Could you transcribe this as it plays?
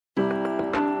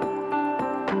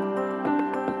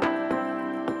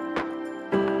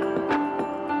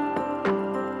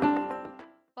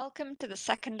Welcome to the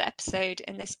second episode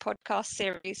in this podcast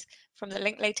series from the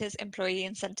Linklaters Employee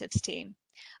Incentives team.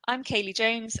 I'm Kaylee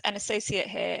Jones, an associate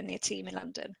here in the team in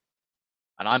London.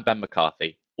 And I'm Ben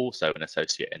McCarthy, also an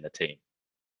associate in the team.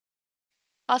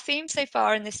 Our theme so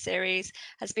far in this series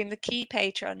has been the key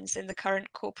patrons in the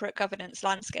current corporate governance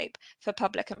landscape for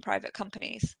public and private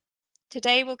companies.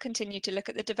 Today we'll continue to look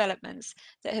at the developments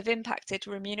that have impacted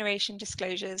remuneration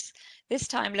disclosures, this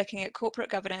time looking at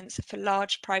corporate governance for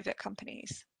large private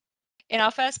companies. In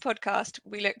our first podcast,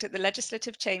 we looked at the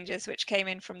legislative changes which came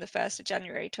in from the 1st of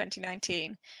January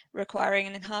 2019, requiring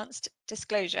an enhanced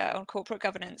disclosure on corporate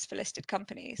governance for listed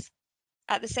companies.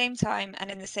 At the same time,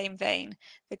 and in the same vein,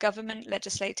 the government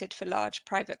legislated for large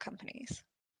private companies.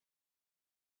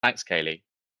 Thanks, Kaylee.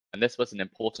 And this was an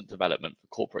important development for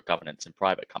corporate governance in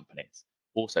private companies,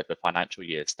 also for financial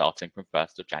years starting from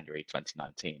 1st of January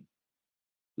 2019.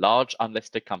 Large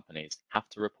unlisted companies have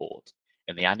to report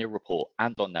in the annual report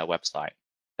and on their website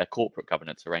their corporate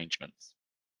governance arrangements.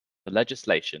 The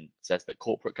legislation says that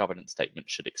corporate governance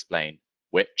statements should explain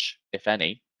which, if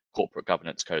any, corporate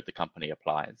governance code the company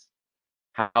applies,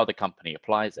 how the company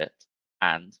applies it,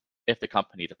 and if the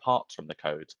company departs from the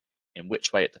code, in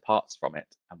which way it departs from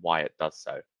it and why it does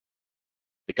so.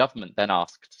 The government then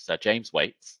asked Sir James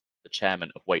Waits, the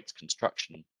chairman of Waits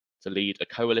Construction, to lead a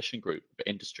coalition group of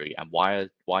industry and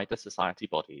wider society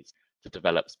bodies to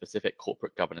develop specific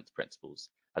corporate governance principles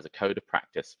as a code of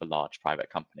practice for large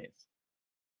private companies.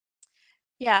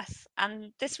 Yes,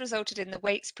 and this resulted in the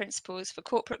Waits Principles for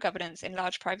Corporate Governance in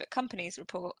Large Private Companies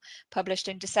report published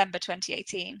in December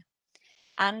 2018.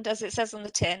 And as it says on the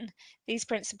tin, these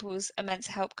principles are meant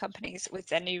to help companies with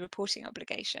their new reporting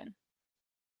obligation.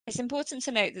 It's important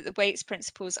to note that the Waits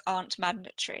Principles aren't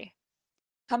mandatory.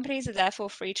 Companies are therefore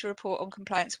free to report on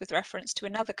compliance with reference to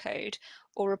another code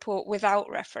or report without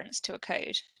reference to a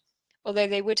code, although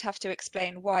they would have to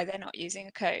explain why they're not using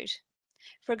a code.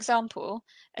 For example,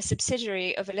 a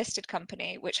subsidiary of a listed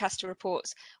company which has to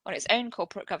report on its own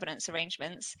corporate governance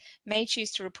arrangements may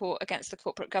choose to report against the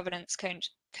corporate governance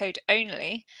code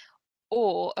only,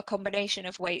 or a combination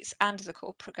of Waits and the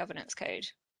corporate governance code.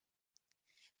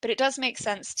 But it does make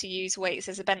sense to use Waits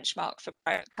as a benchmark for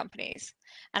private companies.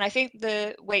 And I think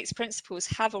the Waits principles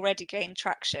have already gained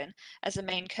traction as a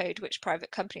main code which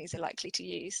private companies are likely to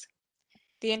use.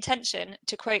 The intention,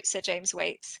 to quote Sir James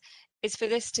Waits, is for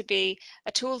this to be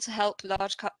a tool to help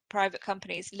large private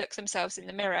companies look themselves in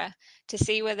the mirror to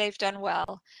see where they've done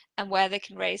well and where they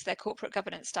can raise their corporate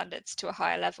governance standards to a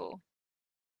higher level.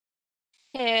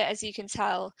 Here, as you can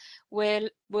tell, we're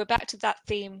back to that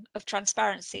theme of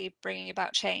transparency bringing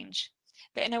about change,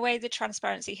 but in a way the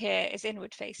transparency here is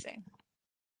inward facing.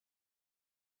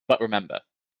 But remember,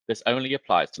 this only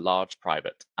applies to large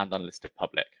private and unlisted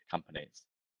public companies.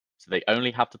 So they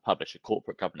only have to publish a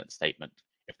corporate governance statement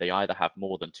if they either have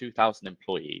more than 2,000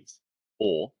 employees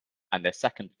or, and their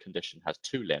second condition has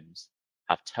two limbs,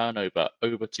 have turnover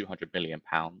over £200 million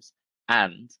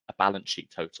and a balance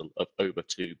sheet total of over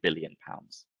 £2 billion.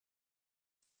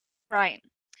 Right.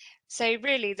 So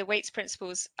really the Waits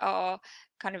principles are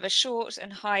kind of a short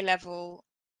and high level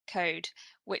code,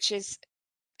 which is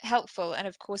helpful and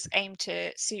of course aim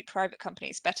to suit private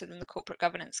companies better than the corporate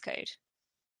governance code.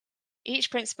 Each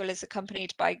principle is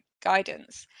accompanied by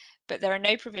guidance, but there are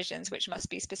no provisions which must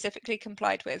be specifically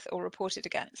complied with or reported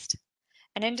against.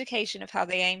 An indication of how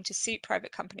they aim to suit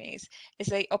private companies is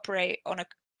they operate on a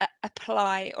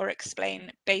apply or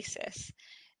explain basis.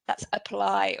 That's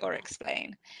apply or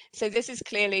explain. So this is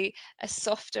clearly a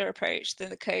softer approach than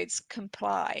the code's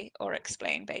comply or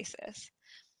explain basis.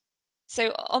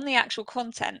 So on the actual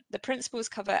content, the principles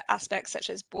cover aspects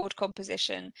such as board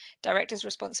composition, directors'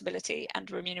 responsibility, and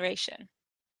remuneration.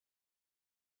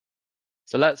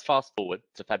 So let's fast forward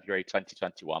to February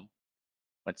 2021,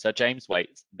 when Sir James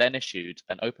Waits then issued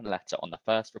an open letter on the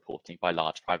first reporting by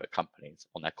large private companies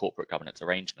on their corporate governance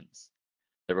arrangements.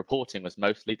 The reporting was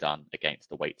mostly done against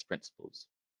the Waits principles.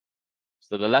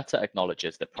 So the letter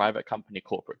acknowledges that private company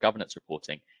corporate governance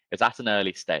reporting is at an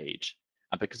early stage,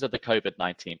 and because of the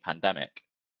COVID-19 pandemic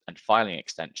and filing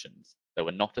extensions, there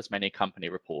were not as many company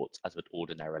reports as would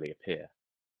ordinarily appear.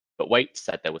 But Waits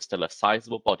said there was still a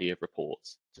sizable body of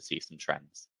reports to see some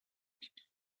trends.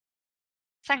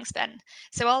 Thanks, Ben.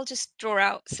 So I'll just draw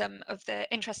out some of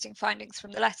the interesting findings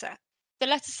from the letter. The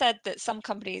letter said that some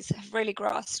companies have really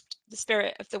grasped the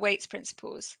spirit of the Waits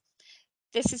principles.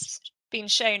 This has been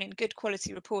shown in good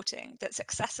quality reporting that's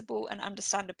accessible and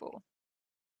understandable.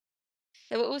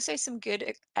 There were also some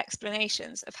good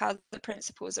explanations of how the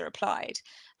principles are applied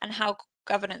and how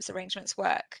governance arrangements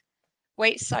work.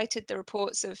 Waite cited the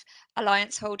reports of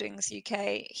Alliance Holdings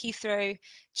UK, Heathrow,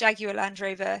 Jaguar Land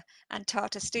Rover, and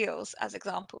Tata Steels as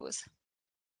examples.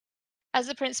 As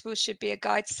the principles should be a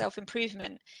guide to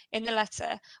self-improvement, in the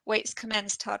letter, Waite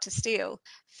commends Tata Steel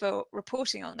for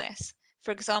reporting on this,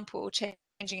 for example, changing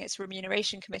its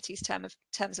remuneration committee's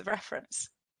terms of reference.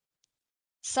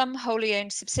 Some wholly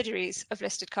owned subsidiaries of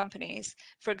listed companies,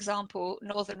 for example,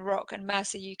 Northern Rock and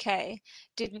Mercer UK,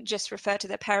 didn't just refer to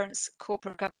their parents'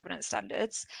 corporate governance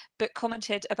standards, but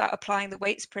commented about applying the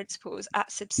Waite's principles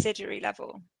at subsidiary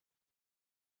level.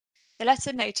 The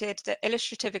letter noted that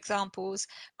illustrative examples,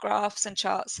 graphs, and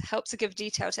charts help to give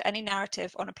detail to any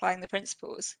narrative on applying the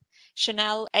principles.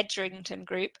 Chanel, Edrington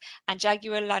Group, and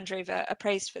Jaguar Land Rover are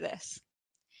praised for this.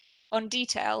 On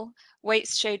detail, Waite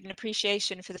showed an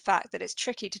appreciation for the fact that it's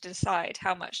tricky to decide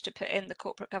how much to put in the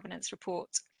corporate governance report.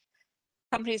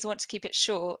 Companies want to keep it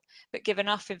short, but give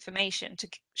enough information to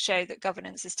show that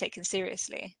governance is taken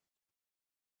seriously.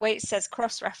 Waite says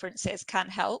cross-references can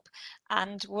help,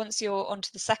 and once you're onto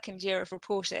the second year of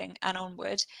reporting and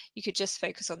onward, you could just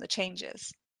focus on the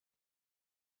changes.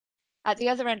 At the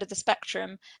other end of the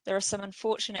spectrum, there are some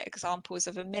unfortunate examples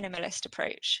of a minimalist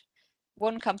approach.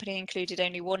 One company included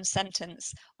only one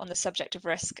sentence on the subject of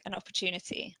risk and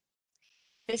opportunity.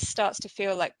 This starts to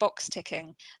feel like box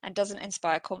ticking and doesn't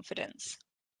inspire confidence.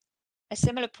 A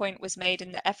similar point was made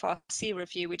in the FRC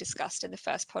review we discussed in the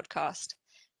first podcast.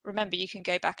 Remember, you can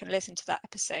go back and listen to that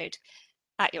episode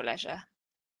at your leisure.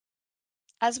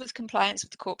 As with compliance with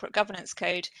the Corporate Governance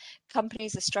Code,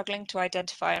 companies are struggling to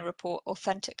identify and report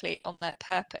authentically on their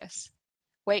purpose.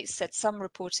 Waite said some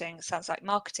reporting sounds like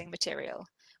marketing material,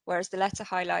 whereas the letter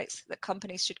highlights that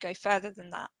companies should go further than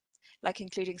that, like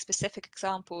including specific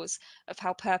examples of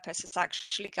how purpose has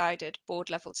actually guided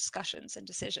board-level discussions and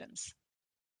decisions.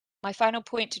 My final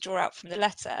point to draw out from the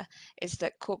letter is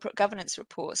that corporate governance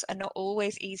reports are not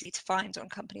always easy to find on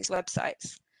companies'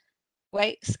 websites.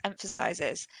 Waite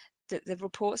emphasises that the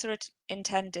reports are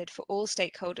intended for all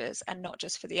stakeholders and not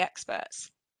just for the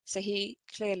experts, so he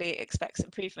clearly expects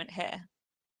improvement here.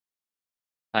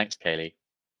 Thanks, Kaylee.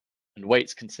 And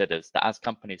Waite considers that as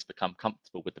companies become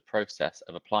comfortable with the process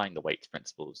of applying the Waite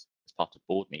principles as part of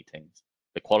board meetings,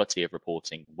 the quality of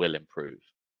reporting will improve.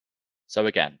 So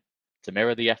again, to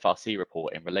mirror the FRC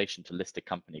report in relation to listed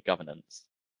company governance,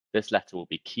 this letter will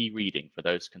be key reading for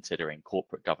those considering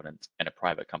corporate governance in a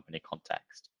private company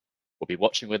context. We'll be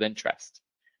watching with interest,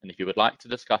 and if you would like to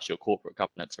discuss your corporate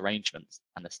governance arrangements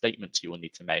and the statements you will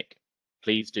need to make,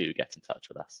 please do get in touch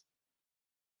with us.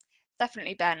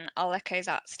 Definitely, Ben, I'll echo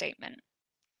that statement.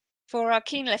 For our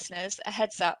keen listeners, a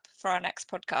heads up for our next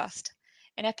podcast.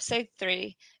 In episode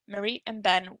 3, Marit and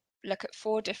Ben look at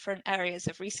 4 different areas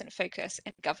of recent focus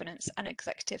in governance and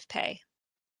executive pay.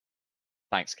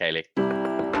 Thanks, Kaylee.